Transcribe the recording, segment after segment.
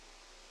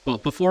Well,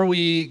 before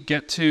we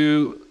get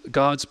to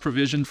God's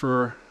provision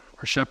for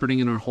our shepherding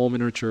in our home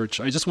and our church,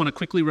 I just want to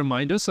quickly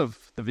remind us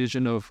of the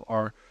vision of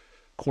our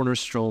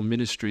Cornerstone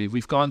ministry.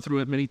 We've gone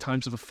through it many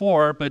times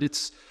before, but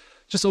it's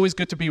just always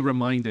good to be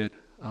reminded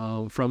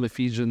from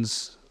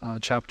Ephesians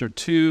chapter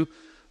 2,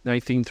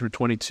 19 through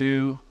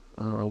 22,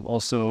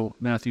 also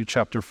Matthew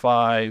chapter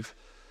 5,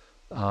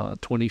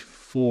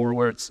 24,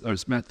 or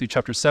it's Matthew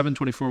chapter 7,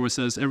 24, where it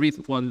says,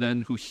 "Everyone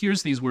then who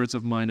hears these words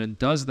of mine and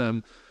does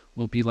them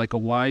will be like a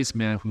wise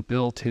man who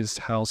built his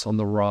house on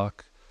the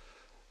rock,"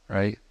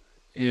 right?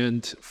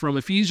 And from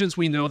Ephesians,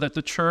 we know that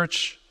the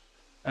church,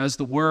 as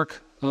the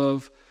work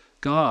of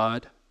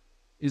God,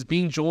 is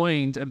being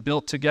joined and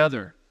built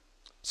together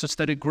such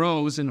that it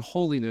grows in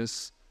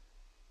holiness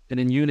and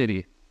in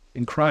unity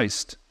in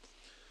Christ.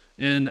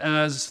 And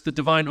as the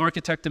divine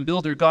architect and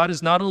builder, God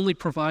has not only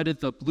provided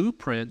the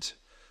blueprint,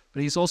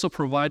 but he's also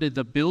provided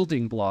the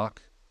building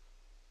block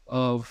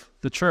of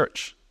the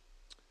church.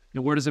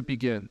 And where does it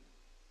begin?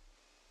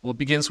 Well, it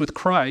begins with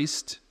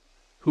Christ,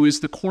 who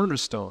is the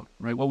cornerstone,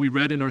 right? What we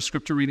read in our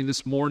scripture reading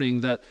this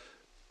morning, that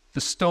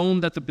the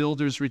stone that the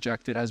builders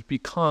rejected has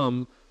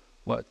become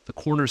what? The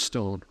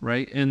cornerstone,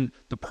 right? And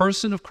the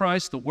person of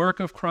Christ, the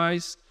work of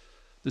Christ,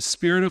 the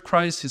Spirit of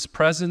Christ, his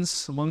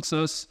presence amongst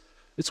us,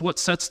 it's what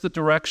sets the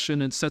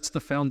direction and sets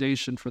the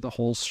foundation for the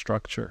whole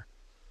structure.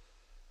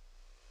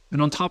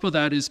 And on top of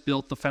that is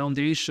built the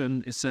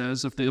foundation, it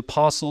says, of the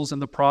apostles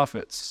and the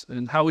prophets.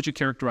 And how would you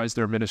characterize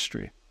their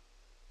ministry?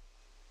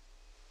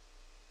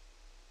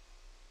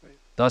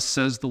 Thus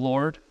says the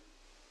Lord,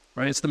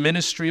 right? It's the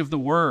ministry of the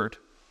word,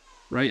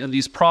 right? And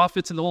these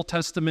prophets in the Old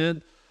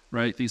Testament,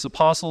 right? These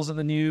apostles in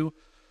the New,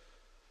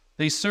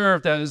 they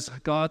served as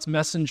God's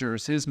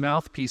messengers, his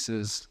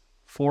mouthpieces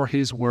for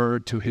his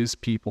word to his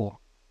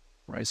people,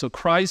 right? So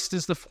Christ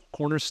is the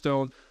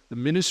cornerstone. The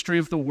ministry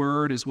of the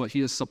word is what he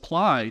has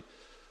supplied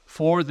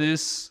for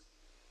this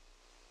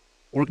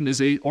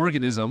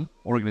organism,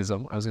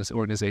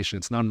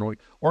 it's not an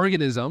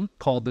organism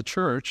called the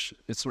church.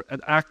 It's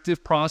an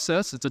active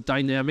process. It's a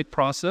dynamic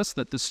process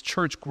that this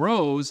church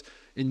grows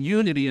in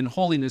unity and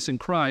holiness in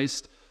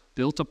Christ,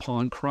 built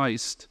upon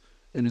Christ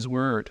and his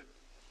word.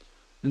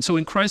 And so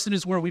in Christ and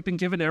his word, we've been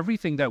given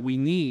everything that we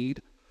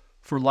need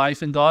for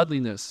life and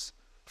godliness,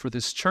 for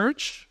this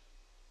church,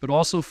 but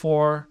also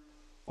for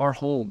our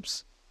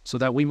homes, so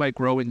that we might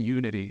grow in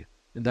unity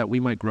and that we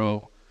might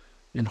grow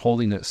in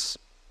holiness.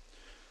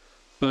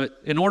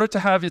 But in order to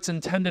have its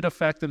intended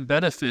effect and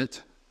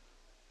benefit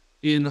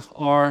in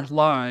our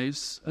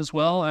lives, as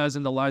well as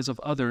in the lives of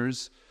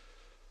others,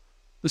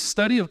 the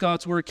study of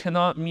God's word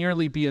cannot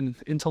merely be an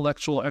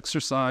intellectual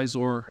exercise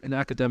or an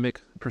academic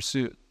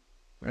pursuit,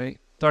 right?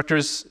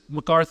 Drs.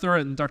 MacArthur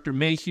and Dr.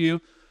 Mayhew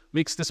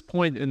makes this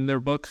point in their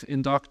book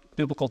in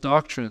Biblical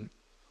Doctrine,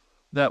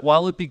 that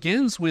while it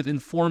begins with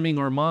informing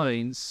our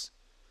minds,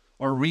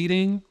 our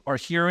reading, our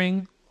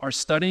hearing, our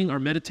studying, our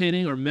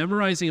meditating, our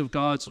memorizing of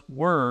God's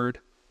word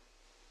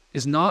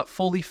is not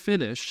fully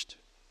finished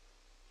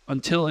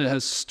until it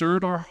has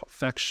stirred our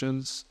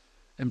affections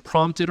and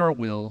prompted our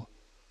will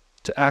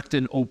to act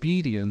in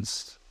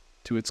obedience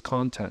to its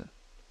content.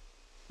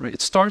 Right?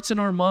 It starts in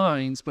our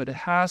minds, but it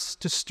has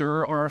to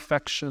stir our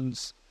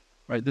affections.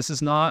 Right? This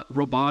is not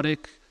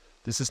robotic.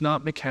 This is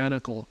not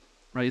mechanical.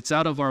 Right? It's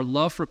out of our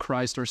love for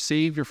Christ, our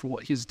Savior, for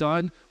what he's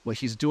done, what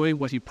he's doing,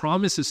 what he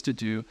promises to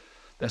do,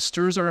 that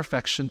stirs our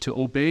affection to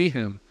obey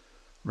him.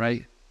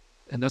 Right?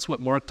 And that's what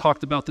Mark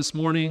talked about this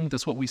morning.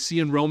 That's what we see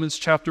in Romans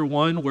chapter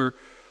 1, where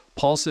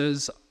Paul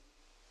says,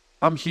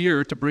 I'm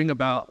here to bring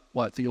about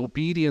what? The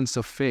obedience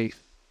of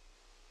faith,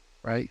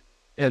 right?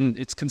 And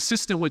it's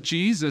consistent with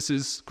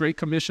Jesus' great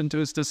commission to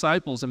his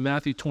disciples in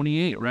Matthew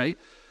 28, right?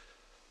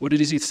 What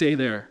does he say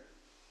there,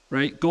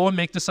 right? Go and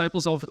make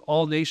disciples of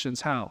all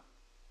nations. How?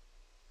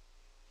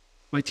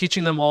 By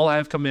teaching them all I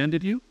have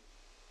commanded you?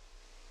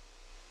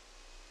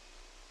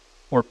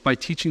 Or by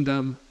teaching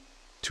them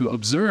to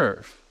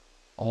observe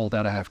all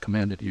that I have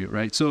commanded you,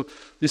 right? So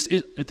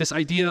this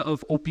idea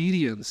of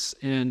obedience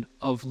and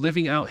of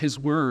living out his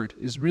word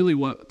is really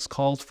what's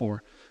called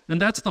for.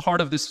 And that's the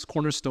heart of this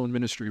Cornerstone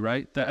ministry,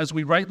 right? That as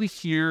we rightly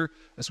hear,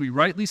 as we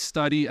rightly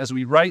study, as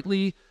we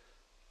rightly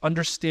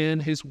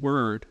understand his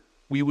word,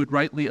 we would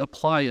rightly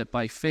apply it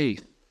by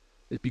faith.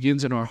 It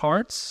begins in our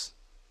hearts,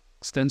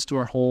 extends to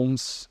our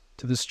homes,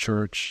 to this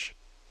church,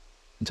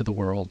 and to the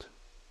world.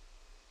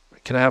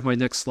 Can I have my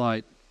next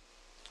slide?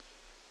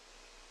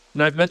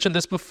 And I've mentioned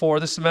this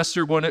before. This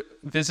semester, we're going to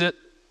revisit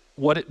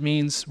what it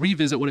means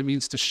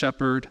to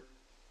shepherd,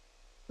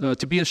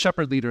 to be a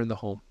shepherd leader in the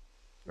home,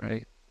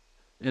 right?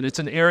 And it's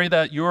an area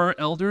that your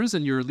elders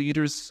and your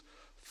leaders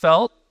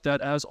felt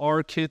that as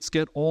our kids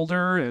get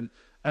older and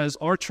as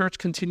our church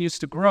continues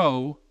to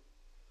grow,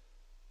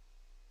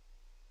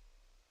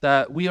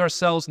 that we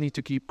ourselves need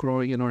to keep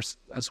growing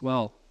as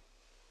well,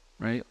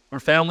 right? Our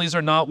families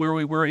are not where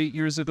we were 8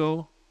 years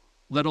ago,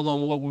 let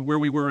alone where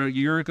we were a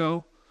year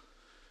ago.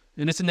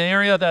 And it's an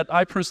area that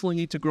I personally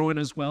need to grow in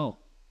as well.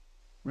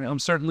 Right? I'm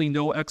certainly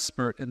no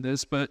expert in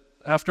this, but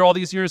after all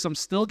these years, I'm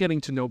still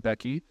getting to know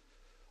Becky.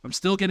 I'm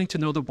still getting to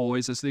know the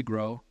boys as they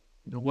grow,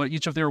 what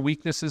each of their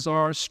weaknesses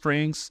are,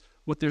 strengths,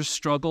 what their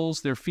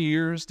struggles, their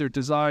fears, their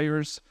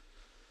desires.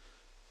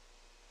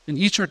 And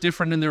each are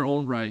different in their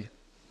own right.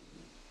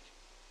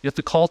 Yet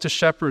the call to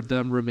shepherd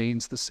them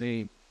remains the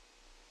same.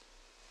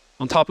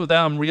 On top of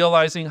that, I'm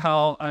realizing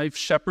how I've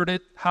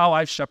shepherded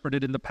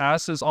in the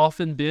past has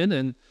often been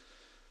and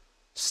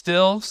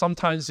still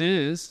sometimes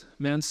is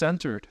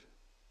man-centered.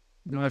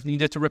 I've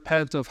needed to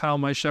repent of how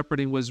my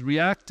shepherding was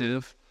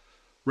reactive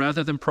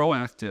rather than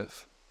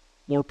proactive,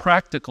 more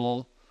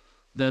practical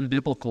than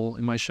biblical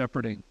in my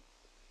shepherding.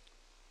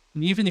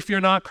 And even if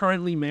you're not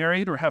currently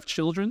married or have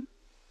children,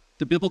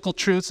 the biblical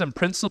truths and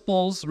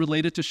principles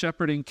related to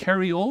shepherding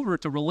carry over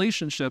to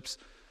relationships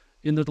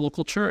in the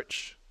local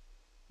church,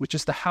 which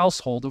is the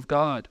household of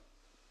God.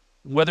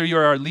 Whether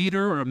you're our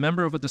leader or a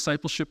member of a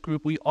discipleship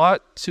group, we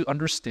ought to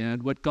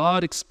understand what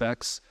God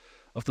expects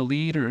of the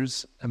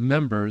leaders and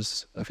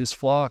members of his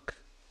flock.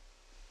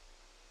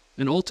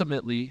 And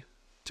ultimately,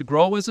 to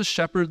grow as a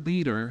shepherd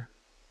leader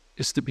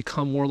is to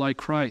become more like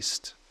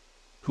Christ,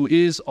 who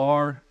is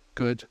our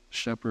good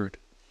shepherd.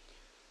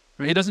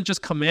 He doesn't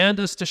just command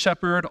us to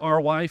shepherd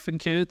our wife and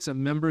kids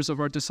and members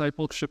of our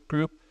discipleship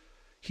group.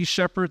 He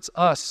shepherds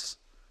us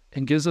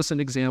and gives us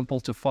an example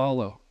to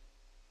follow.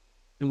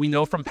 And we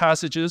know from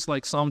passages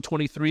like Psalm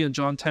 23 and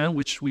John 10,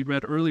 which we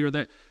read earlier,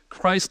 that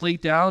Christ laid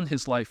down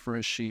his life for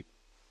his sheep.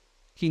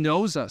 He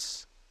knows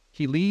us.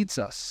 He leads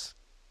us.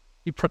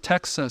 He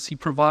protects us. He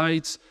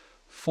provides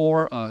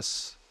for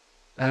us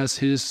as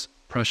his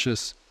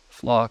precious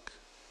flock.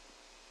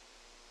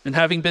 And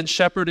having been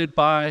shepherded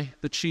by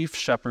the chief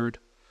shepherd,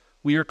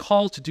 we are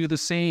called to do the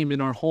same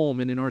in our home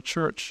and in our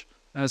church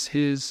as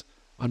his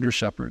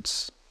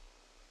under-shepherds.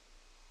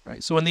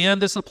 Right? So in the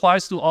end, this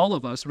applies to all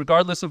of us,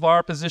 regardless of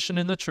our position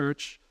in the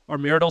church, our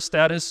marital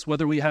status,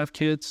 whether we have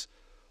kids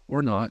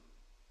or not.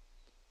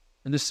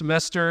 And this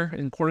semester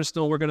in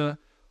Cornerstone, we're going to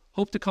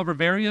hope to cover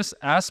various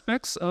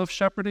aspects of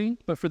shepherding,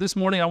 but for this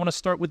morning, I want to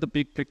start with the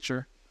big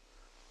picture.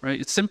 Right?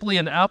 It's simply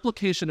an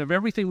application of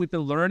everything we've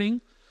been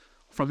learning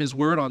from his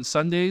word on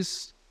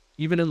Sundays,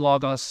 even in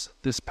Logos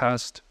this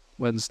past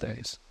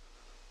Wednesdays.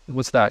 And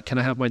what's that? Can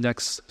I have my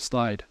next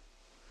slide?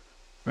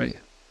 Right?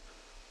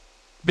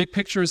 Big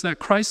picture is that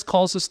Christ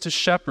calls us to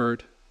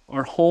shepherd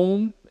our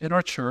home and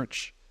our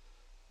church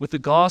with the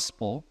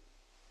gospel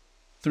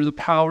through the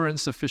power and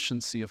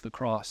sufficiency of the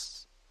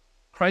cross.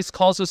 Christ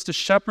calls us to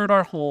shepherd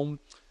our home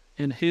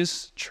and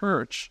his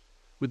church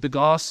with the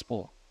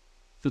gospel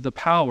through the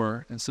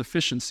power and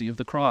sufficiency of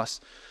the cross.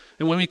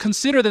 And when we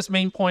consider this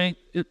main point,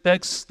 it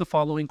begs the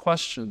following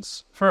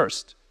questions.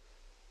 First,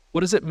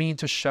 what does it mean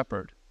to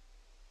shepherd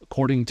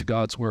according to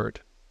God's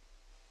word?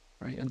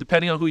 Right? And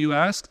depending on who you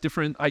ask,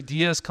 different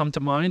ideas come to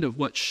mind of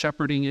what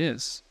shepherding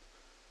is.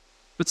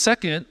 But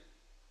second,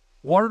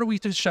 what are we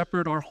to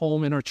shepherd our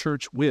home and our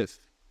church with?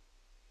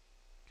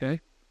 Okay?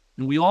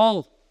 And we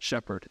all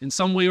shepherd in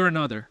some way or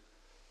another.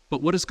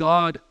 But what does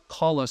God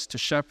call us to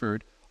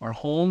shepherd our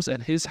homes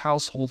and his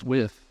household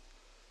with?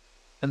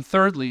 And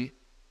thirdly,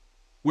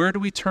 where do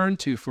we turn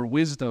to for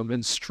wisdom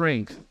and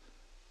strength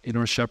in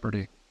our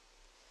shepherding?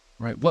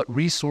 Right? What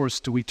resource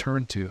do we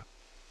turn to?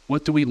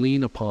 What do we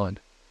lean upon?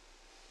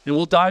 And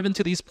we'll dive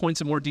into these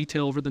points in more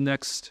detail over the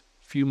next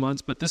few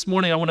months. But this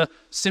morning, I want to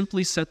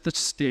simply set the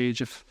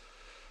stage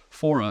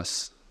for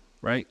us.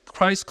 Right?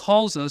 Christ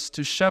calls us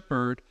to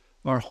shepherd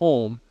our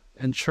home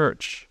and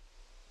church.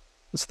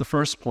 That's the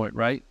first point,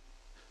 right?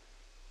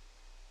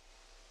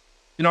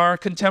 In our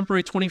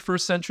contemporary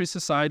 21st century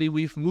society,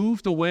 we've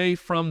moved away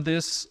from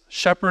this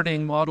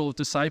shepherding model of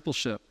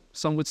discipleship.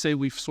 Some would say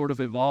we've sort of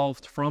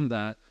evolved from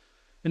that.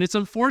 And it's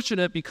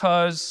unfortunate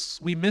because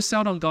we miss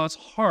out on God's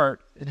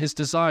heart and his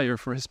desire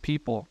for his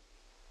people.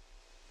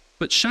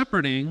 But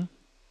shepherding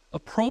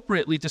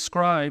appropriately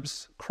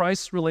describes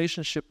Christ's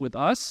relationship with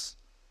us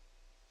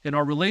and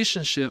our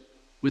relationship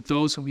with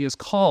those whom he has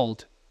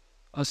called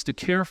us to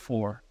care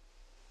for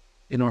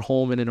in our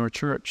home and in our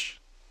church.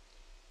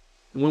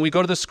 And when we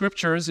go to the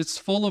scriptures, it's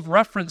full of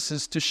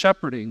references to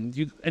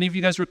shepherding. Any of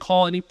you guys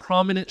recall any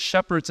prominent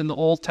shepherds in the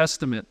Old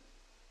Testament?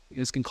 You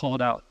guys can call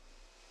it out.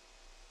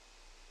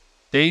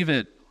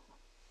 David.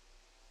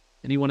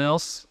 Anyone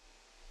else?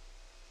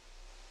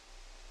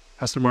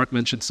 Pastor Mark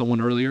mentioned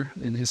someone earlier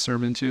in his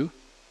sermon too.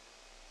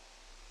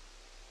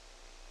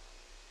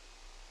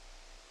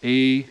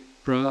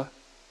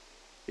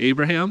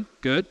 Abraham,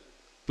 good.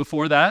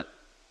 Before that,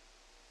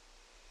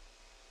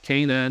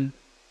 Canaan,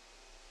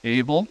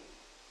 Abel.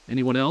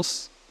 Anyone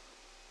else?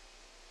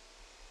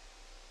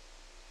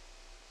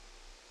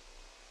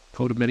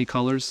 Coat of many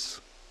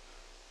colors.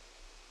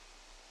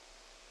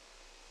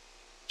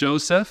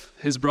 Joseph,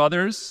 his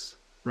brothers,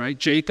 right?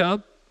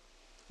 Jacob,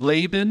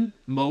 Laban,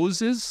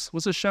 Moses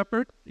was a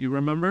shepherd. You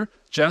remember?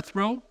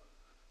 Jethro,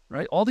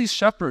 right? All these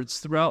shepherds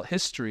throughout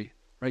history,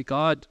 right?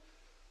 God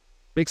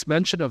makes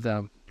mention of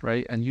them,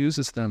 right? And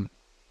uses them.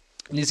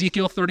 In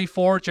Ezekiel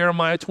 34,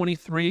 Jeremiah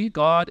 23,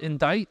 God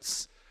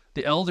indicts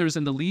the elders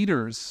and the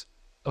leaders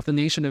of the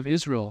nation of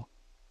Israel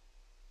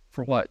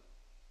for what?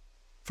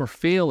 For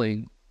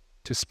failing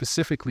to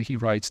specifically, he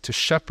writes, to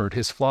shepherd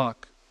his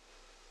flock.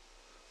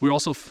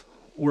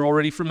 We're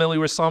already familiar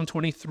with Psalm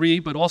 23,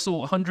 but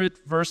also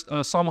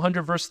Psalm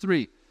 100 verse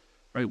 3,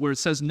 right, where it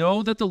says,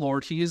 "Know that the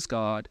Lord, he is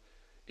God.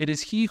 It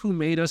is he who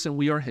made us and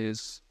we are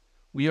his.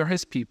 We are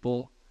his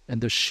people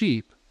and the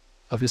sheep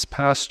of his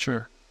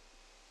pasture."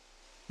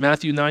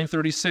 Matthew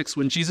 9:36,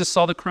 when Jesus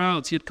saw the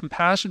crowds, he had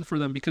compassion for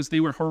them because they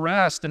were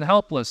harassed and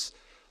helpless,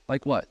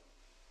 like what?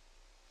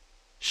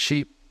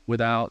 Sheep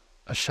without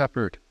a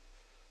shepherd.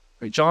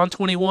 Right? John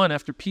 21,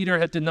 after Peter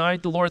had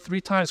denied the Lord 3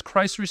 times,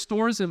 Christ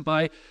restores him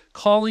by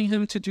calling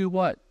him to do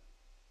what?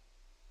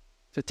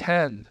 To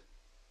tend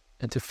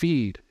and to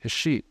feed his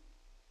sheep.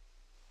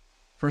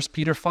 1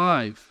 Peter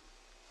 5,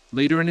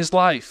 later in his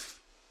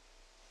life,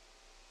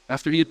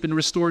 after he had been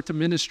restored to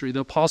ministry,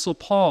 the Apostle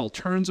Paul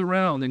turns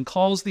around and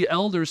calls the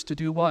elders to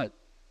do what?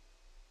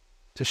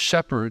 To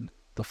shepherd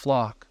the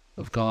flock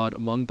of God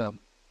among them.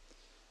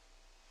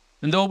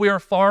 And though we are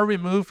far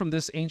removed from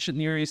this ancient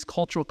Near East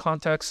cultural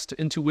context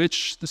into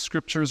which the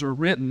scriptures are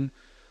written,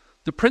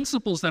 the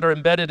principles that are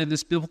embedded in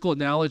this biblical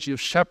analogy of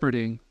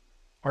shepherding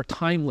are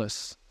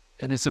timeless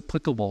and is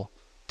applicable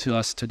to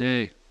us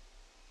today.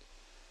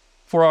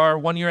 For our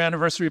 1-year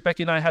anniversary,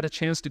 Becky and I had a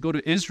chance to go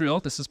to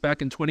Israel. This is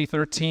back in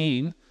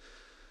 2013.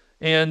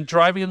 And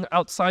driving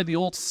outside the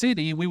old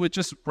city, we would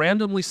just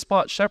randomly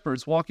spot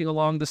shepherds walking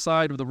along the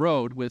side of the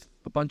road with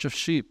a bunch of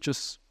sheep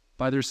just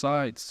by their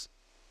sides.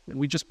 And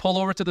we just pull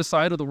over to the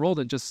side of the road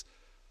and just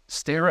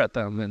stare at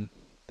them, and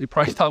they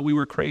probably thought we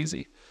were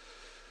crazy.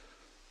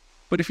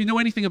 But if you know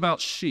anything about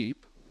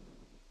sheep,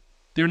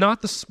 they're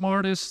not the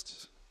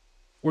smartest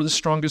or the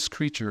strongest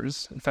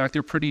creatures. In fact,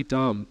 they're pretty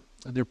dumb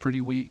and they're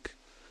pretty weak.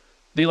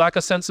 They lack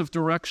a sense of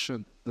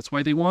direction. That's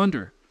why they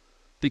wander.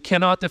 They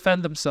cannot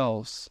defend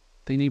themselves.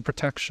 They need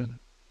protection.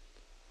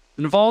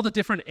 And of all the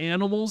different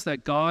animals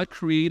that God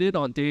created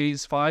on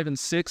days 5 and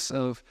 6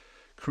 of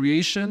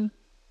creation,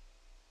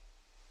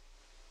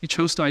 he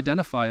chose to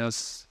identify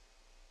us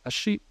as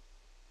sheep.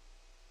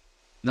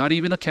 Not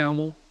even a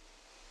camel,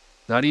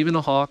 not even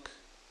a hawk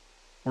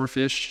or a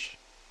fish,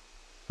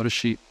 but a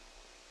sheep.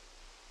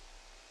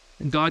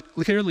 And God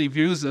clearly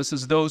views us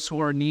as those who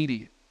are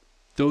needy,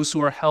 those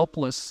who are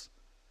helpless,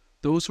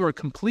 those who are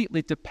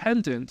completely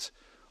dependent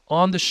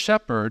on the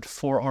shepherd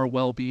for our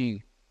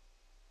well-being.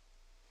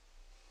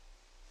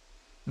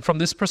 And from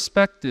this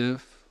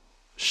perspective,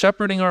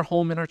 shepherding our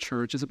home and our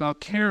church is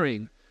about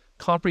caring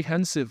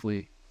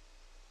comprehensively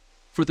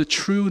for the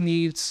true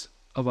needs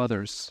of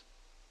others,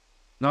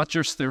 not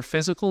just their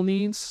physical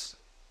needs,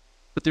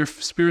 but their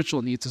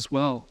spiritual needs as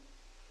well.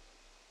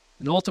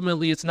 And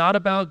ultimately, it's not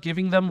about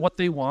giving them what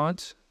they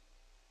want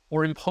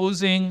or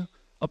imposing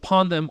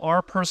upon them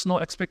our personal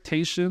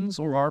expectations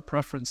or our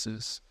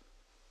preferences,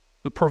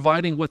 but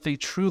providing what they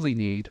truly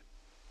need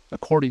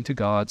according to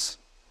God's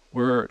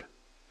word.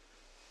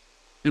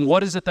 And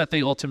what is it that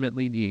they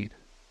ultimately need?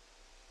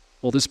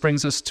 Well, this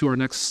brings us to our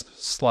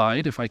next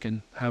slide, if I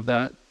can have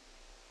that.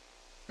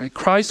 Right?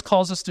 Christ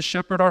calls us to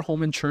shepherd our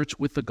home and church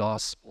with the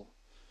gospel.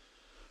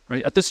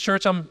 Right? At this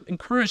church, I'm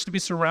encouraged to be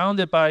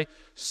surrounded by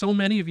so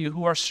many of you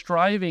who are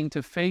striving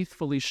to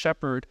faithfully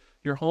shepherd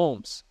your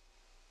homes.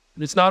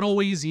 And it's not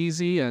always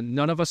easy, and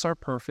none of us are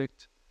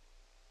perfect,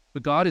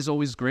 but God is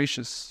always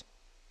gracious.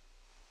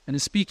 And in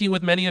speaking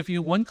with many of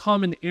you, one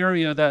common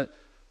area that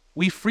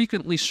we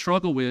frequently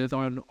struggle with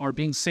and are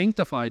being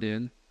sanctified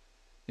in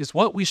is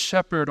what we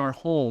shepherd our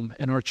home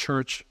and our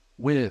church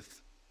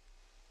with.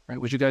 Right?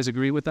 Would you guys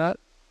agree with that?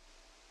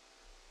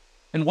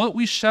 And what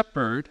we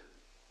shepherd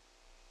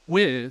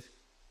with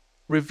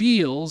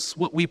reveals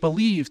what we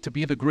believe to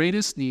be the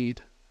greatest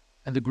need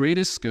and the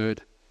greatest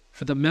good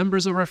for the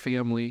members of our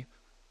family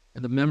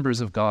and the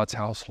members of God's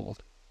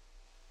household.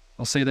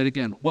 I'll say that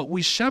again. What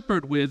we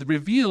shepherd with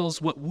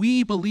reveals what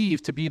we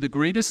believe to be the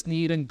greatest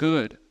need and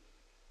good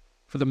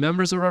for the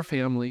members of our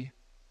family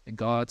and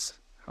God's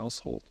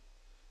household.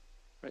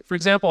 Right? For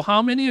example,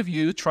 how many of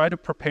you try to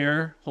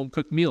prepare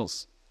home-cooked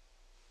meals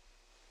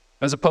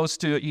as opposed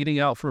to eating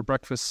out for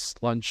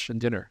breakfast, lunch, and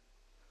dinner?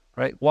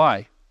 Right?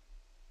 Why?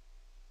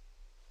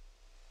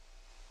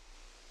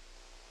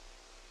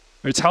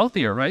 It's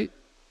healthier, right?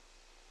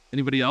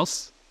 Anybody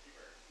else?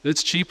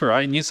 It's cheaper.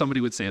 I knew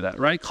somebody would say that,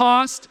 right?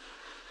 Cost.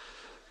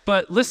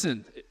 But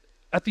listen,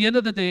 at the end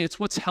of the day, it's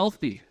what's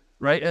healthy,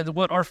 right? And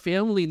what our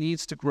family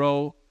needs to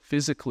grow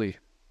physically.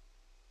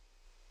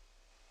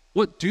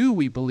 What do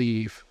we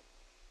believe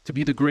to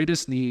be the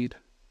greatest need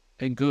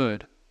and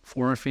good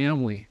for our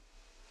family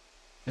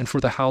and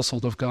for the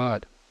household of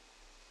God?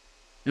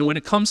 And when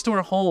it comes to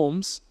our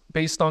homes,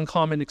 based on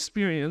common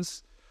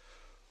experience,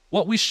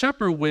 what we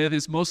shepherd with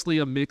is mostly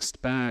a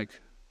mixed bag.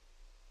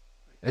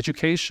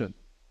 Education,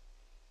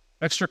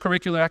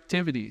 extracurricular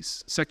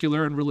activities,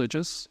 secular and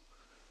religious,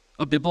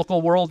 a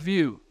biblical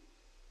worldview,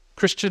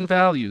 Christian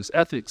values,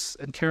 ethics,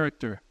 and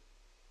character,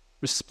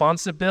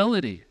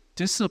 responsibility,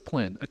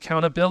 discipline,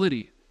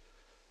 accountability,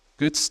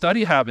 good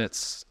study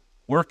habits,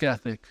 work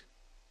ethic,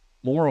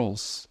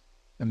 morals,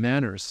 and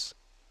manners.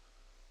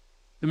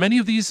 And many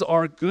of these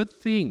are good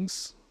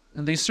things,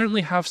 and they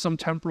certainly have some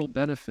temporal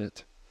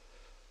benefit.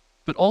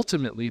 but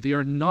ultimately they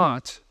are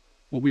not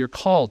what we are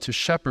called to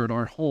shepherd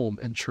our home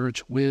and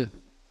church with.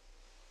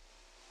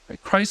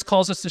 Right? Christ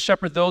calls us to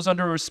shepherd those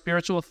under our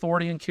spiritual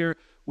authority and care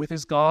with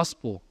his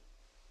gospel,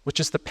 which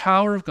is the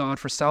power of God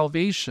for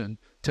salvation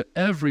to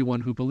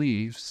everyone who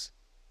believes,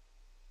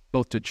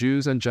 both to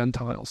Jews and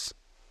Gentiles.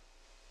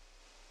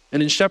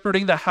 And in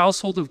shepherding the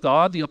household of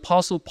God, the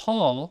Apostle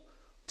Paul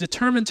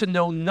determined to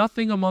know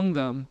nothing among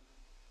them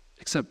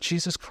except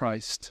Jesus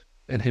Christ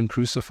and him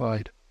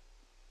crucified.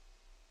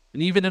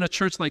 And even in a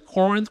church like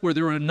Corinth, where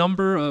there were a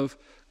number of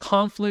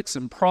conflicts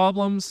and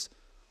problems,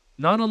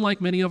 not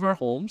unlike many of our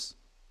homes,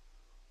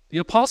 the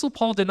Apostle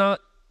Paul did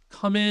not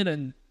come in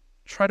and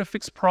try to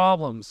fix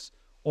problems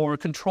or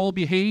control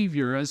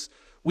behavior as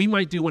we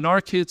might do when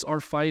our kids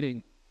are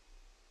fighting.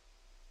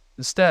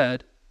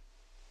 Instead,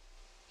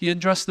 he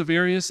addressed the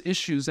various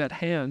issues at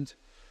hand,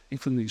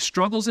 including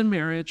struggles in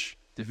marriage,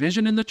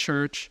 division in the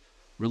church,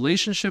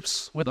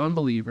 relationships with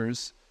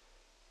unbelievers,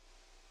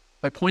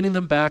 by pointing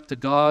them back to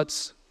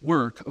God's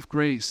work of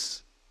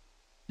grace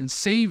in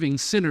saving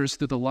sinners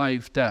through the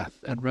life,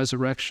 death, and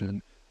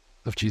resurrection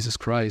of Jesus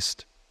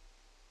Christ.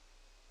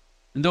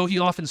 And though he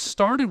often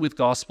started with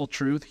gospel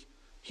truth,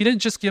 he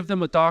didn't just give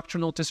them a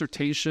doctrinal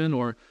dissertation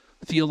or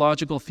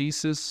theological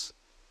thesis.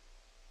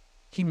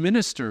 He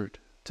ministered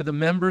to the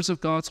members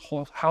of God's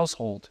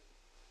household,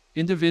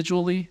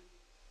 individually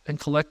and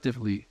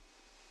collectively,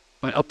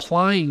 by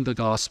applying the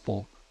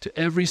gospel to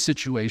every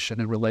situation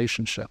and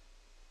relationship.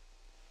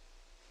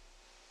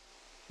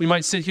 We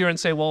might sit here and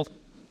say, well,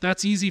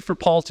 that's easy for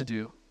Paul to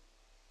do.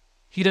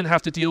 He didn't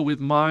have to deal with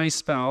my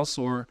spouse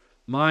or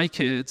my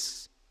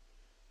kids.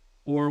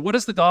 Or what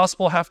does the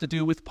gospel have to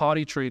do with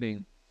potty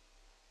training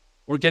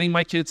or getting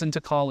my kids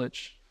into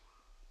college?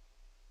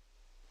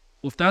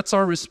 Well, if that's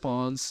our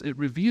response, it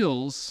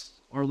reveals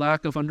our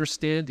lack of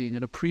understanding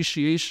and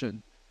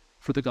appreciation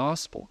for the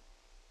gospel.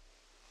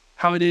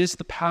 How it is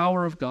the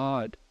power of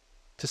God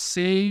to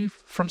save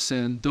from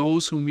sin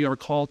those whom we are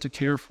called to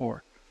care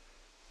for,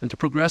 and to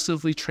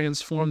progressively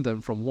transform them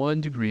from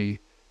one degree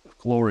of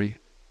glory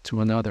to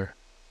another.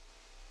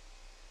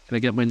 Can I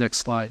get my next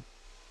slide?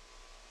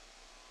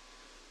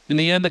 In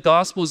the end, the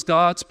gospel is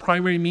God's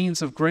primary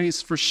means of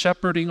grace for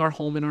shepherding our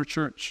home and our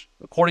church.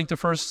 According to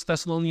 1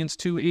 Thessalonians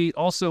 2:8,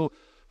 also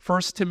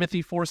 1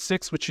 Timothy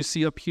 4:6, which you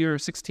see up here,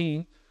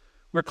 16,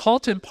 we're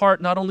called to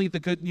impart not only the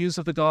good news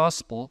of the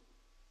gospel,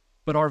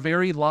 but our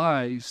very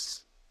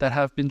lives that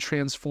have been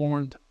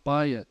transformed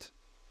by it.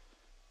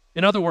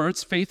 In other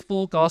words,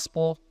 faithful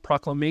gospel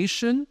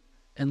proclamation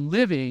and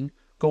living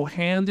go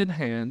hand in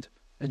hand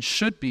and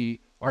should be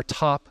our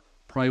top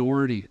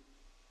priority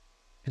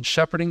in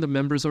shepherding the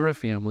members of our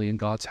family in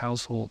God's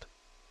household.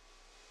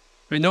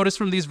 Right, notice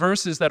from these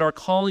verses that our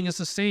calling is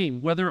the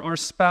same, whether our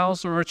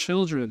spouse or our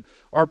children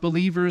are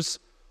believers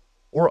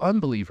or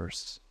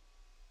unbelievers.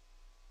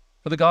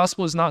 For the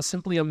gospel is not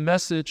simply a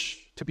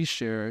message to be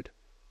shared,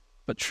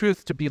 but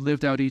truth to be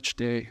lived out each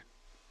day.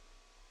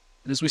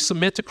 And as we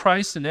submit to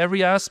Christ in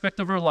every aspect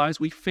of our lives,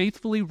 we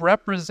faithfully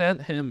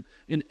represent him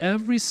in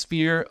every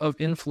sphere of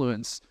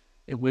influence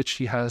in which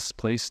he has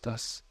placed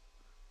us.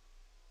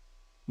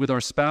 With our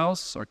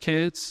spouse, our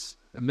kids,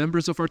 and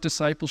members of our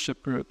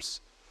discipleship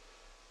groups,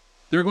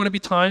 there are going to be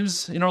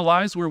times in our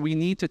lives where we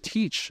need to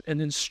teach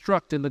and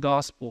instruct in the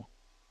gospel.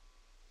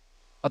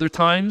 Other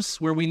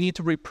times where we need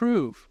to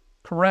reprove,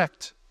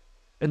 correct,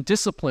 and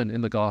discipline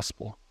in the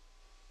gospel.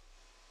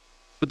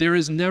 But there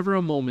is never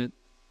a moment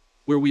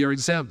where we are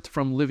exempt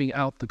from living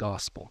out the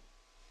gospel.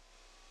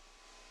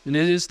 And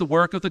it is the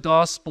work of the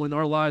gospel in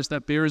our lives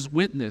that bears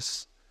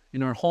witness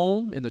in our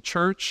home, in the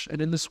church, and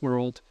in this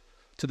world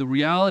to the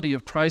reality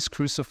of Christ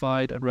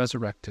crucified and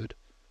resurrected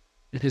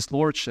in his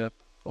lordship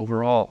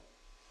over all.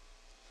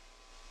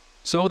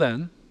 So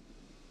then,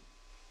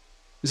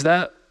 is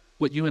that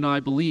what you and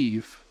I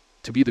believe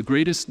to be the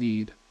greatest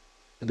need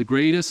and the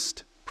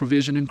greatest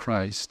provision in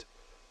Christ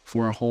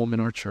for our home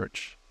and our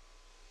church?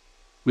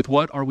 With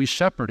what are we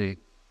shepherding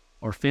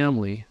our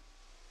family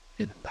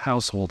in the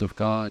household of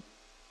God?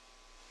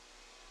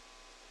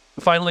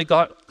 Finally,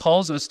 God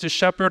calls us to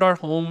shepherd our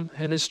home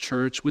and his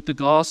church with the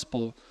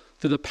gospel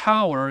through the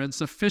power and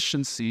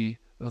sufficiency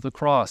of the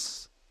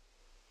cross.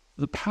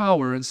 The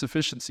power and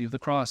sufficiency of the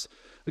cross.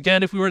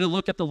 Again, if we were to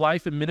look at the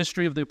life and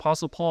ministry of the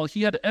Apostle Paul,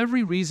 he had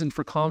every reason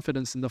for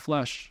confidence in the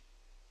flesh.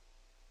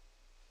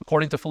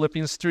 According to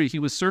Philippians 3, he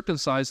was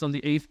circumcised on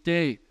the 8th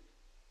day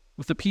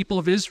with the people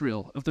of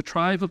Israel, of the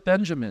tribe of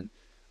Benjamin,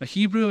 a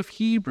Hebrew of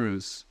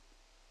Hebrews.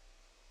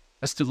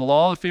 As to the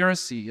law, a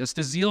Pharisee. As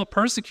to zeal, a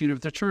persecutor of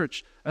the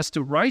church. As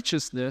to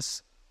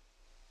righteousness,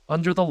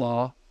 under the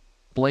law,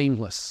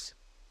 blameless.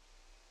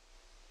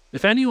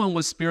 If anyone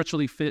was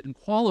spiritually fit and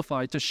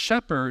qualified to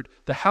shepherd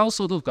the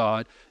household of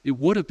God, it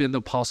would have been the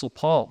Apostle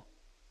Paul.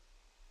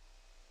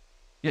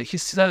 Yet he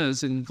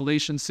says in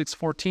Galatians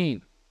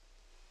 6:14,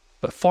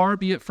 "But far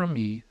be it from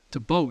me to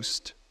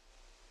boast,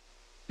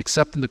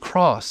 except in the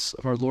cross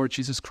of our Lord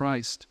Jesus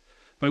Christ,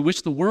 by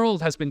which the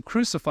world has been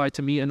crucified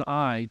to me and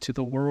I to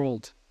the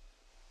world."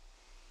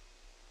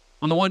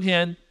 On the one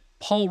hand,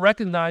 Paul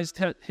recognized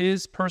that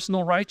his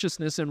personal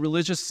righteousness and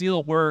religious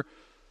zeal were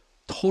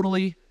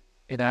totally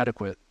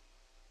inadequate.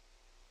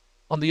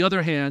 On the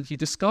other hand, he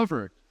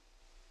discovered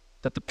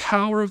that the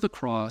power of the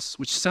cross,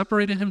 which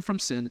separated him from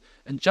sin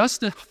and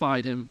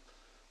justified him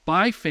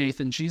by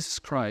faith in Jesus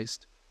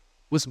Christ,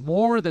 was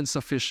more than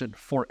sufficient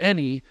for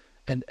any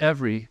and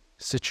every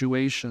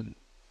situation.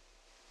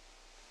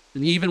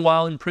 And even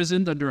while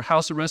imprisoned under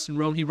house arrest in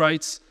Rome, he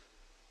writes,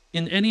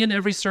 "In any and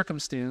every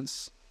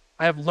circumstance,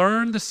 I have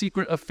learned the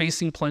secret of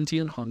facing plenty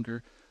and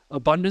hunger,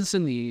 abundance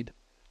and need.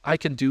 I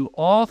can do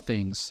all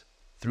things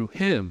through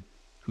him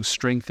who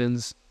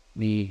strengthens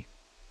me."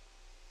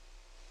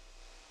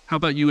 How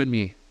about you and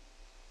me?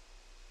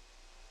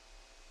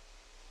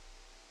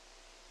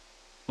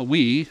 Well,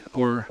 we,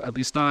 or at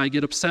least I,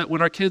 get upset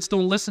when our kids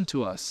don't listen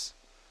to us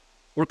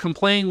or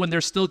complain when they're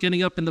still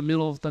getting up in the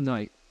middle of the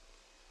night.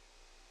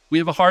 We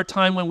have a hard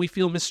time when we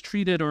feel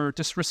mistreated or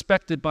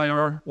disrespected by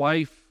our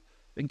wife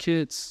and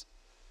kids,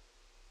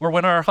 or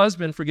when our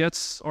husband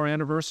forgets our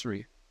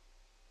anniversary.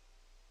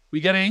 We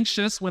get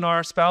anxious when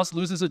our spouse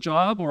loses a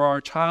job or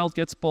our child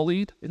gets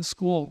bullied in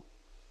school.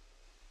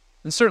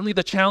 And certainly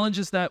the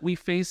challenges that we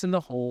face in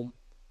the home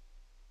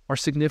are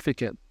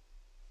significant.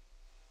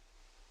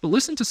 But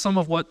listen to some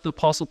of what the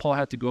Apostle Paul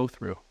had to go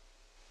through,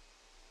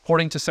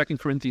 according to 2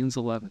 Corinthians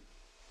 11.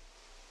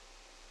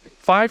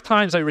 5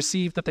 times I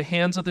received at the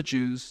hands of the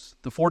Jews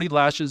the 40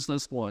 lashes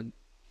less one.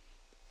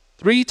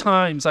 3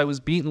 times I was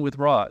beaten with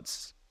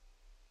rods.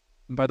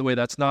 And by the way,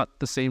 that's not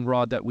the same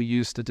rod that we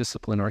use to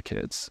discipline our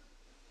kids.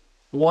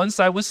 Once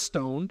I was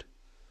stoned.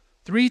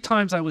 3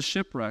 times I was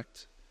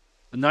shipwrecked.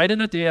 A night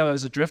and a day I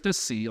was adrift at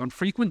sea, on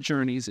frequent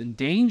journeys, in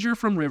danger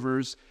from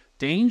rivers,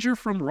 danger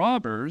from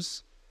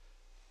robbers,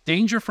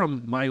 danger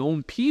from my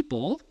own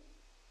people,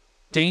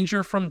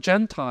 danger from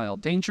Gentile,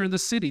 danger in the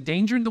city,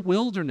 danger in the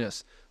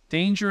wilderness,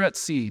 danger at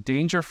sea,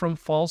 danger from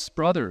false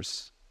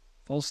brothers,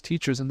 false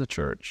teachers in the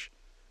church,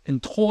 in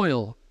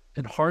toil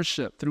and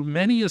hardship, through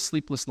many a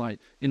sleepless night,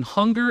 in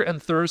hunger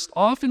and thirst,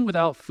 often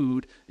without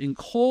food, in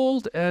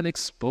cold and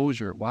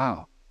exposure.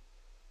 Wow,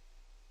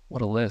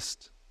 what a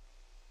list.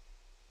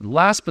 And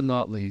last but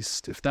not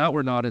least, if that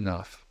were not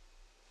enough,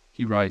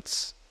 he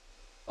writes,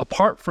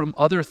 apart from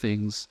other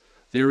things,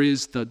 there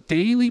is the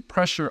daily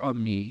pressure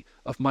on me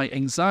of my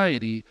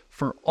anxiety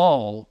for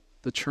all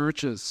the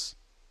churches.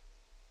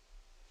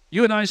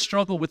 You and I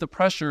struggle with the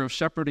pressure of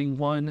shepherding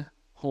one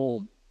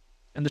home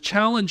and the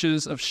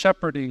challenges of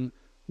shepherding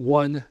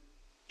one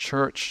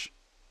church.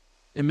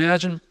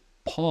 Imagine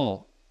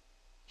Paul.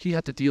 He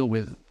had to deal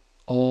with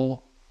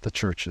all the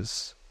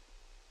churches.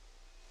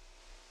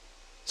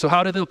 So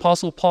how did the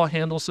Apostle Paul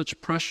handle such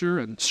pressure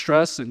and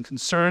stress and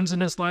concerns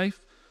in his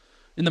life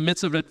in the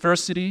midst of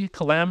adversity,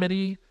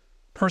 calamity,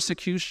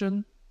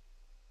 persecution?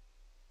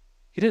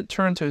 He didn't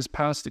turn to his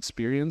past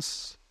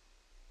experience,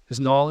 his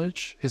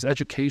knowledge, his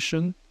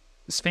education,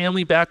 his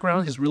family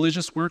background, his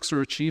religious works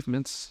or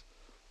achievements,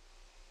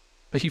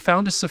 but he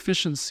found his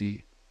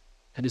sufficiency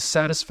and his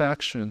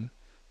satisfaction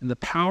in the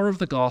power of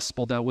the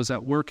gospel that was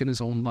at work in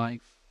his own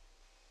life.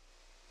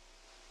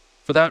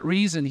 For that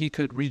reason, he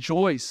could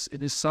rejoice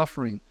in his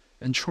suffering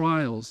and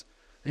trials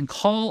and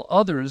call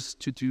others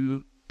to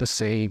do the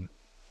same.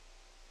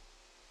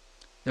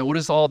 Now, what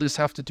does all this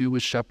have to do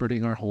with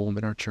shepherding our home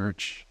and our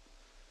church?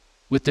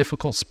 With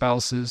difficult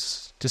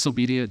spouses,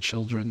 disobedient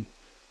children,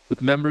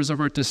 with members of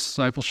our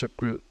discipleship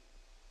group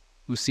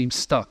who seem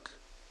stuck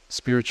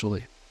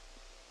spiritually?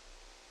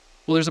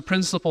 Well, there's a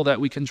principle that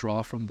we can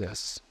draw from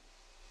this.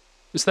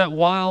 It's that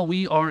while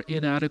we are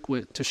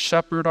inadequate to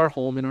shepherd our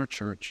home and our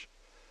church,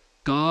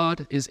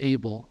 God is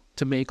able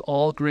to make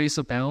all grace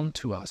abound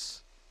to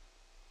us,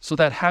 so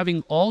that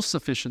having all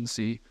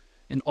sufficiency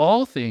in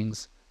all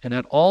things and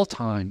at all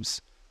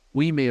times,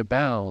 we may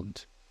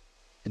abound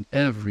in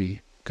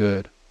every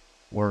good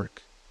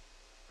work.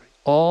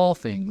 All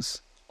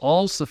things,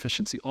 all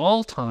sufficiency,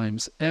 all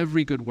times,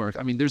 every good work.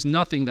 I mean, there's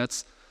nothing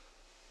that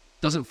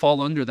doesn't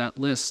fall under that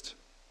list.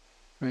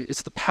 Right?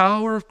 It's the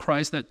power of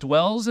Christ that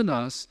dwells in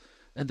us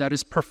and that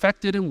is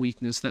perfected in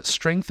weakness, that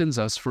strengthens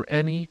us for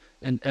any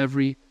and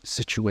every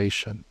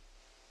situation.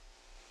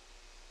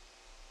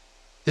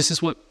 This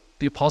is what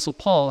the Apostle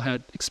Paul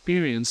had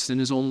experienced in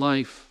his own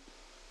life.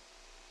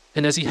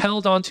 And as he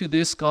held on to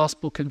this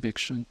gospel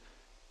conviction,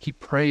 he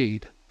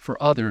prayed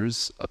for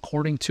others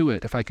according to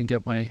it. If I can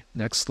get my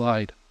next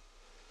slide.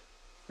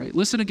 Right?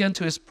 Listen again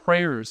to his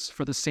prayers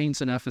for the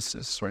saints in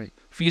Ephesus. Right?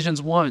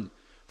 Ephesians 1,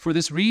 for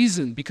this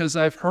reason, because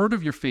I've heard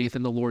of your faith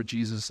in the Lord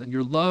Jesus and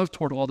your love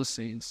toward all the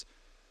saints,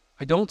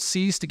 I don't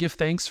cease to give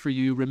thanks for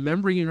you,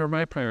 remembering you in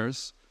my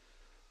prayers,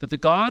 that the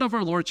God of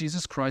our Lord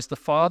Jesus Christ, the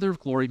Father of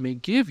glory, may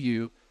give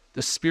you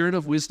the spirit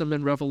of wisdom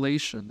and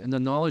revelation and the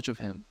knowledge of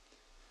him,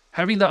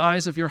 having the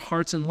eyes of your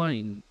hearts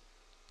enlightened,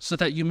 so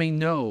that you may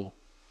know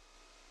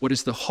what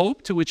is the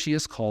hope to which he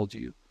has called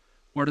you,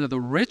 what are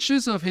the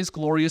riches of his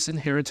glorious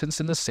inheritance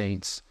in the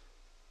saints,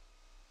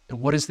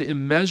 and what is the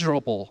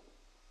immeasurable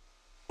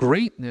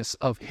greatness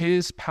of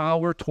his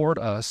power toward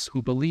us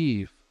who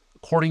believe,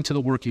 according to the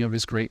working of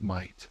his great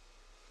might.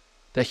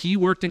 that he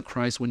worked in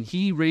Christ when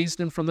he raised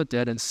him from the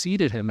dead and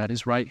seated him at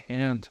his right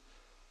hand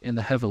in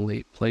the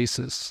heavenly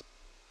places.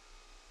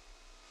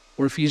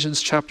 Or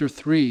Ephesians chapter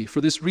 3,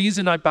 for this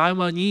reason I bow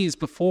my knees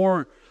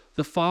before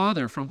the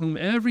Father, from whom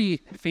every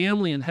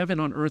family in heaven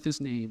and on earth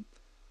is named,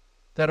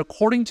 that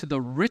according to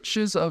the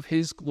riches of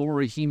his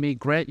glory he may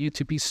grant you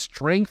to be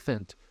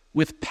strengthened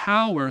with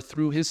power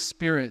through his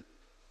Spirit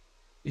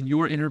in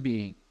your inner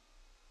being,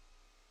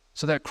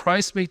 so that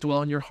Christ may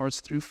dwell in your hearts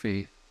through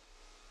faith,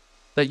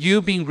 that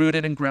you, being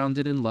rooted and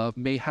grounded in love,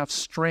 may have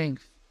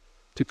strength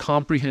to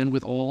comprehend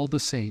with all the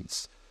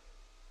saints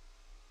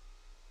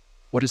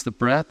what is the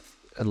breadth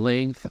and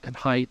length and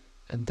height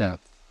and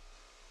depth,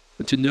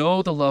 and to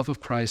know the love of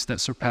Christ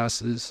that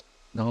surpasses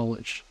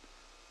knowledge.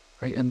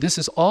 Right? And this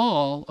is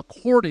all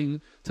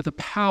according to the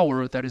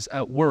power that is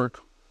at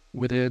work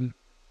within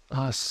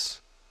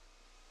us.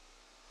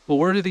 Well,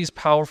 where do these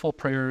powerful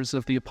prayers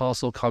of the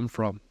apostle come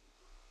from?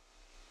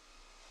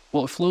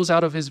 Well, it flows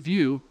out of his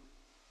view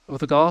of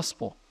the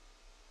gospel.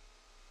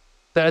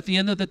 That at the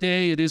end of the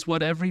day, it is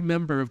what every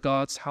member of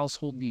God's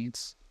household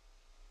needs.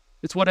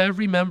 It's what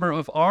every member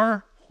of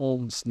our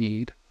homes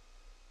need.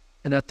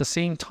 And at the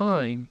same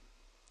time,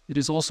 it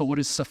is also what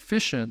is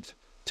sufficient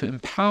to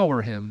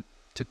empower him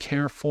to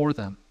care for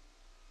them.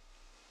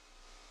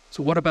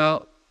 So what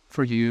about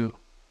for you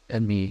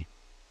and me?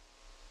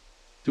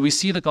 Do we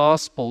see the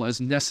gospel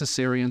as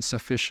necessary and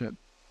sufficient?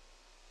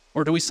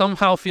 Or do we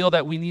somehow feel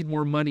that we need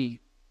more money,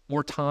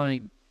 more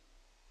time,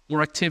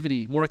 more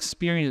activity, more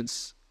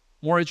experience,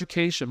 more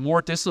education,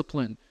 more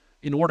discipline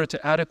in order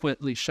to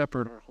adequately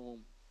shepherd our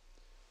home?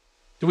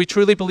 Do we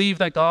truly believe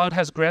that God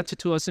has granted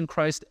to us in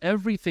Christ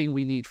everything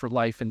we need for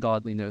life and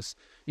godliness,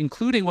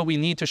 including what we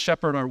need to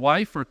shepherd our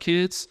wife, our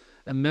kids,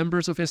 and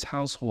members of his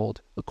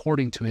household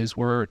according to his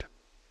word?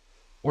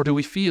 Or do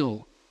we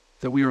feel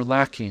that we are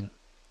lacking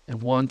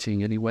and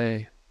wanting any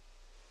way?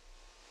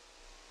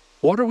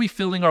 What are we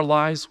filling our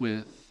lives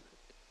with?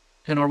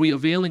 And are we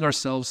availing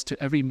ourselves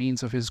to every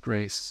means of his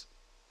grace?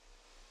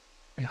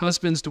 And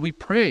husbands, do we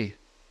pray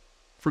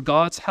for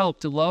God's help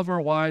to love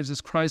our wives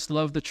as Christ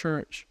loved the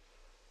church,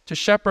 to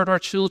shepherd our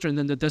children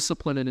in the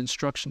discipline and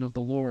instruction of the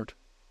Lord?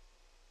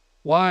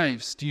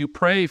 Wives, do you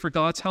pray for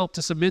God's help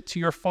to submit to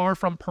your far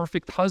from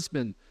perfect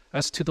husband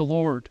as to the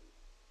Lord?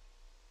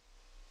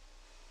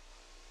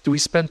 Do we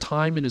spend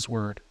time in his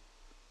word,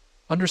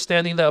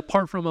 understanding that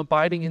apart from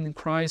abiding in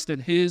Christ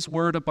and his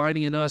word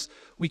abiding in us,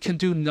 we can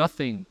do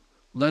nothing,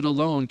 let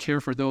alone care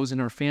for those in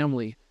our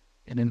family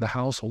and in the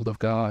household of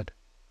God?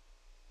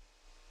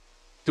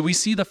 Do we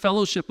see the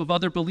fellowship of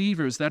other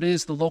believers, that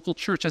is, the local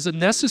church, as a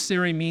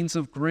necessary means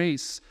of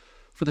grace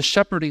for the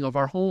shepherding of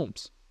our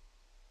homes?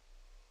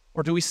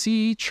 Or do we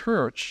see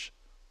church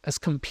as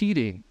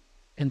competing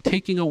and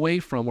taking away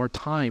from our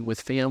time with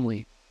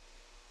family?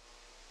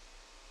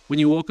 When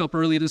you woke up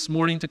early this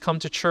morning to come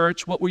to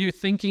church, what were you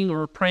thinking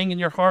or praying in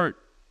your heart?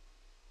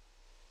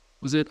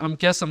 Was it, I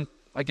guess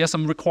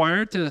I'm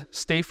required to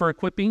stay for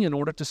equipping in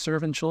order to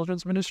serve in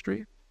children's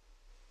ministry?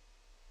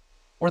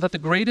 Or that the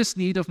greatest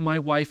need of my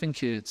wife and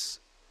kids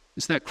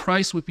is that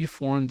Christ would be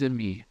formed in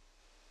me,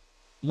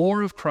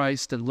 more of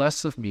Christ and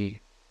less of me.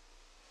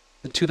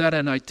 And to that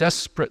end, I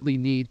desperately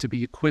need to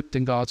be equipped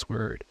in God's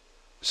word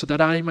so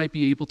that I might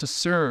be able to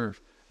serve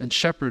and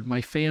shepherd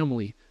my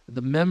family and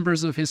the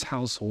members of his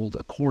household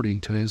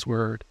according to his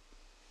word.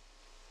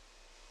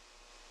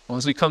 Well,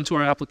 as we come to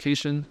our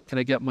application, can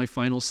I get my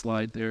final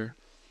slide there?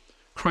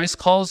 Christ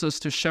calls us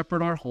to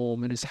shepherd our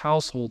home and his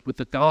household with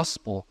the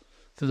gospel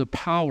through the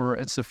power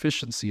and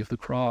sufficiency of the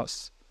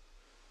cross.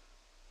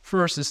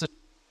 First, is the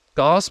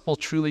gospel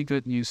truly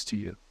good news to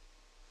you?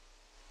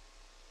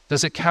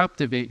 Does it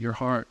captivate your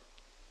heart?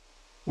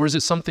 Or is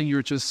it something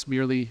you're just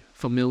merely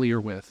familiar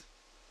with?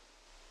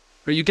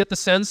 Or you get the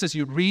sense as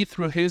you read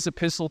through his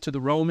epistle to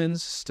the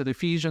Romans, to the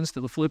Ephesians,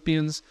 to the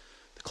Philippians,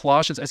 the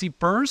Colossians, as he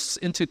bursts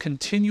into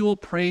continual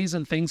praise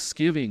and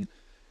thanksgiving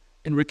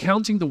in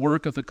recounting the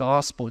work of the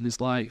gospel in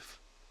his life,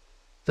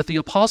 that the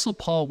Apostle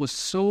Paul was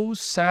so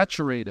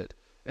saturated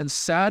and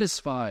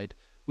satisfied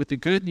with the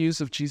good news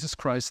of Jesus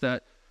Christ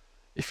that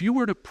if you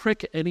were to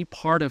prick any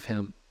part of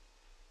him,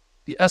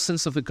 the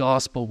essence of the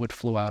gospel would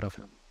flow out of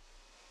him.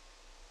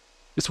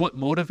 It's what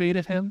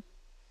motivated him.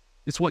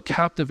 It's what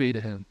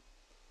captivated him,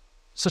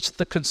 such that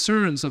the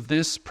concerns of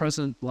this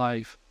present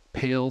life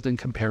paled in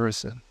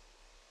comparison.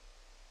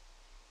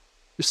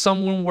 If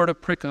someone were to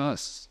prick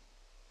us,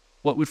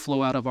 what would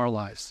flow out of our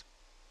lives?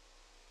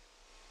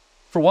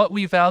 For what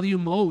we value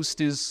most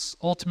is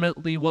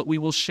ultimately what we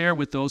will share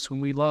with those whom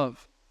we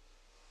love.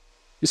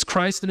 Is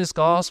Christ and his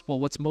gospel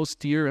what's most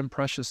dear and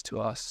precious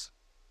to us?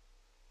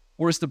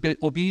 Or is the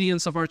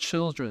obedience of our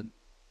children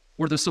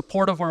or the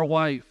support of our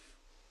wife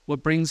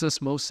what brings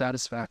us most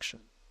satisfaction?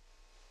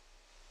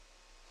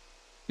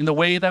 In the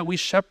way that we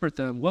shepherd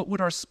them, what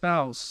would our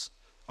spouse,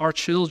 our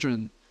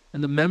children,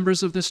 and the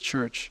members of this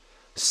church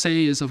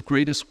say is of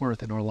greatest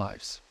worth in our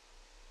lives?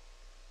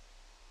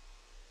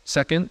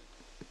 Second,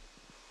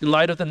 in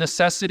light of the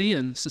necessity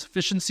and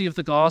sufficiency of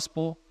the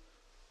gospel,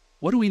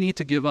 what do we need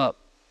to give up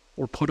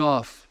or put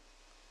off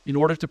in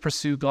order to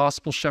pursue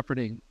gospel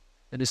shepherding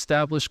and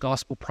establish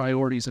gospel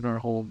priorities in our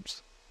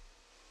homes.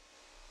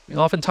 And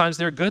oftentimes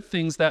there are good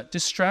things that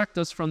distract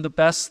us from the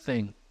best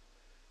thing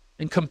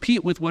and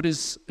compete with what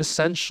is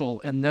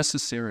essential and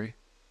necessary.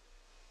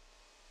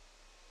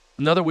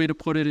 Another way to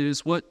put it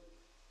is,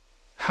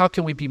 how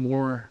can we be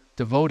more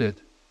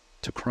devoted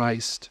to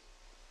Christ?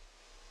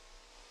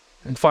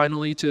 And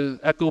finally, to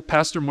echo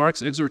Pastor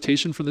Mark's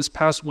exhortation for this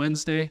past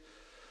Wednesday,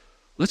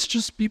 let's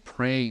just be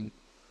praying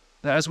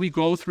that as we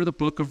go through the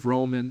book of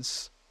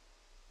Romans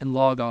and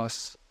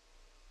Logos,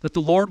 that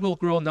the Lord will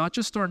grow not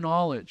just our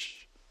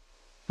knowledge,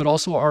 but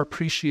also our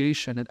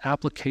appreciation and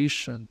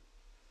application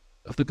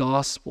of the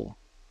gospel,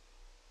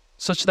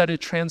 such that it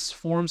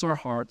transforms our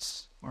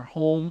hearts, our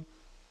home,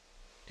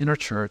 in our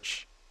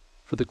church,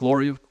 for the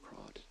glory of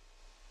God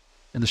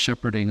and the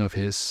shepherding of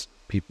his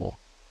people.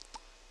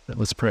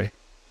 Let's pray.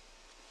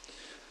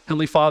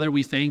 Heavenly Father,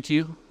 we thank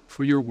you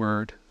for your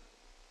word.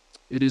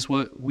 It is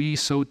what we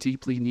so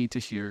deeply need to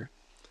hear,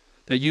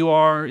 that you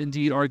are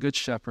indeed our good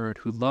shepherd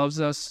who loves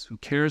us, who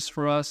cares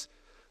for us,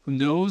 who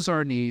knows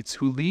our needs,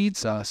 who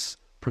leads us,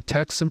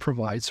 protects and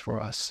provides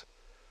for us.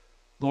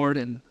 Lord,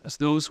 and as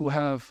those who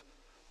have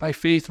by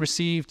faith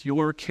received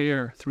your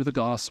care through the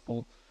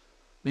gospel,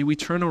 may we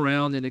turn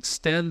around and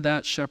extend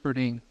that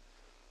shepherding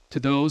to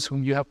those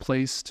whom you have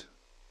placed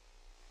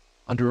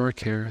under our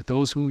care,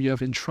 those whom you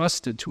have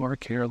entrusted to our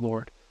care,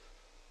 Lord,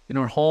 in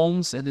our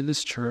homes and in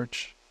this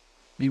church.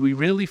 May we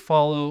really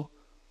follow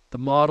the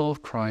model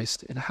of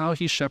Christ and how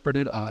he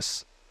shepherded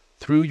us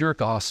through your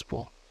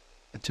gospel,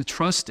 and to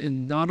trust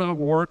in not our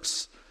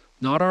works,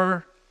 not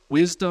our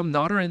wisdom,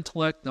 not our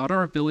intellect, not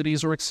our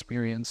abilities or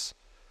experience,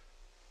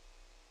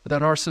 but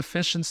that our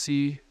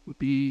sufficiency would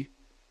be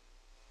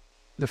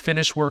the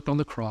finished work on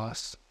the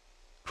cross.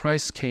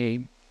 Christ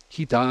came,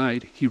 he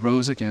died, he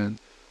rose again,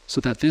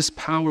 so that this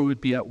power would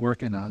be at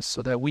work in us,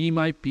 so that we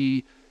might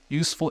be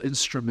useful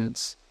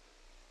instruments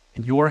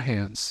in your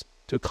hands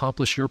to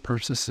accomplish your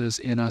purposes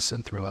in us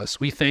and through us.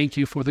 We thank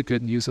you for the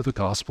good news of the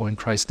gospel. In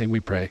Christ's name we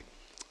pray.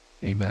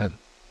 Amen.